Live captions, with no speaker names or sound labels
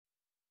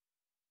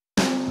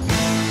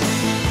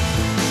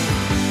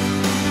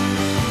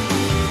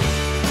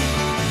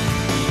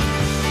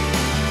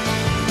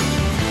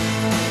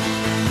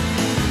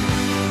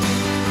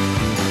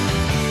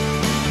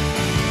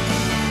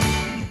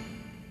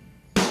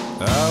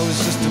I was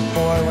just a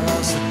boy when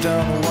I sat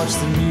down and watched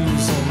the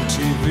news on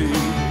TV.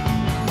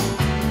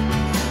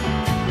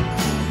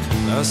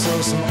 I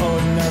saw some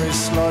ordinary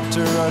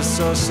slaughter, I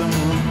saw some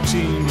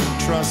routine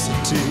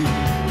atrocity.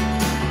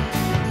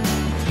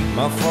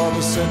 My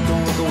father said,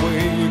 don't look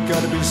away, you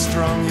gotta be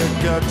strong, you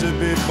got to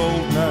be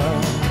bold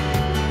now.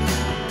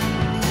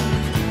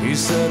 He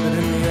said that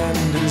in the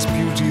end it is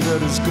beauty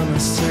that is gonna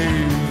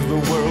save the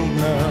world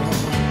now.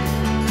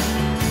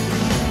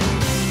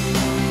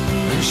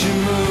 And she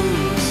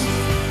moves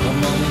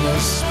among the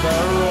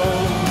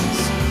sparrows,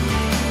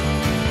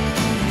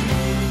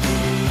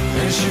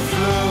 and she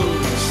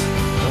floats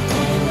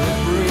upon the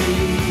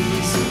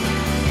breeze,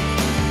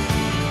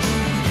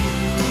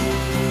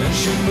 and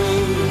she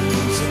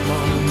moves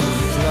among the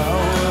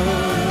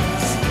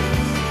flowers,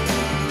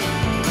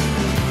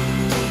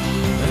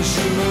 and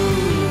she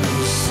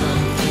moves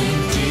something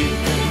deep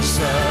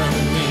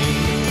inside me.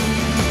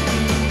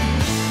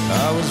 I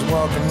was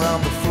walking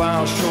around the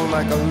flower show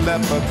like a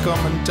leper,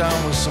 coming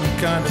down with some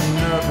kind of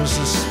nervous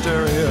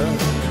hysteria.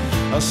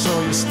 I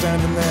saw you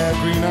standing there,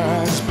 green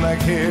eyes, black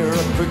hair,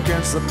 up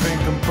against the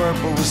pink and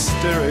purple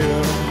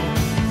wisteria.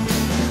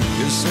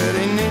 You said,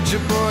 hey nature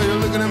boy,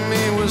 you're looking at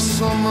me with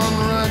some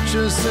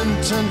unrighteous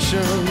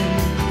intention.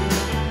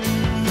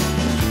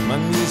 My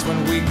knees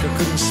went weak, I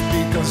couldn't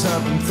speak, I was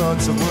having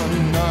thoughts that were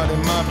not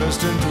in my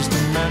best interest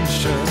to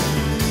mention.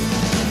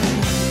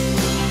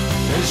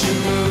 As she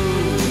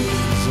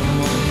moves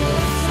among the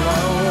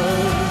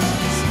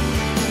flowers,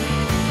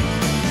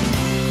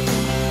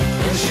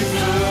 as she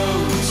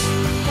floats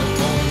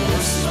upon the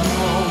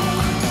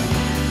smoke,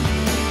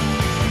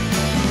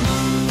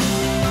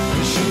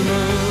 as she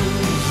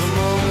moves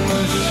among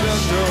the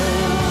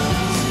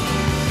shadows,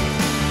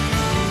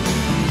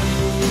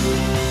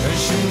 as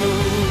she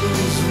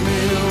moves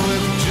me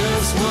with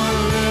just one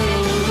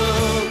little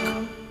look.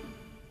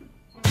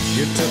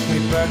 You took me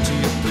back to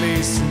your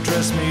place and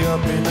dressed me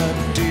up in a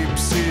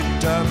deep-sea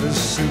diver's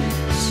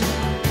suits.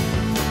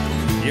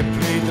 You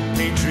played the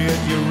patriot,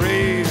 you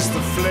raised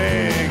the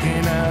flag,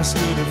 and I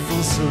stood at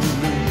full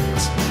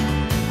salute.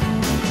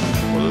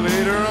 Well,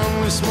 later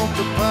on we smoked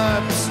a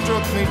pipe,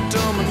 struck me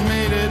dumb and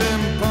made it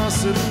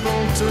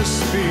impossible to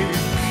speak.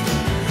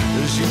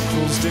 As you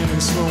closed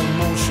in slow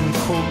motion,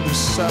 quoting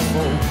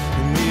Sappho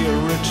in the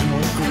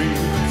original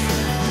Greek.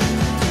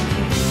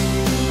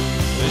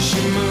 As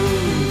she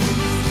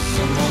moves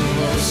among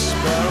the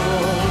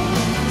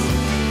sparrows,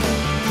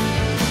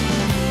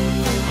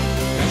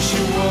 and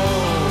she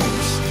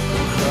walks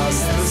across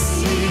the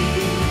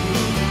sea,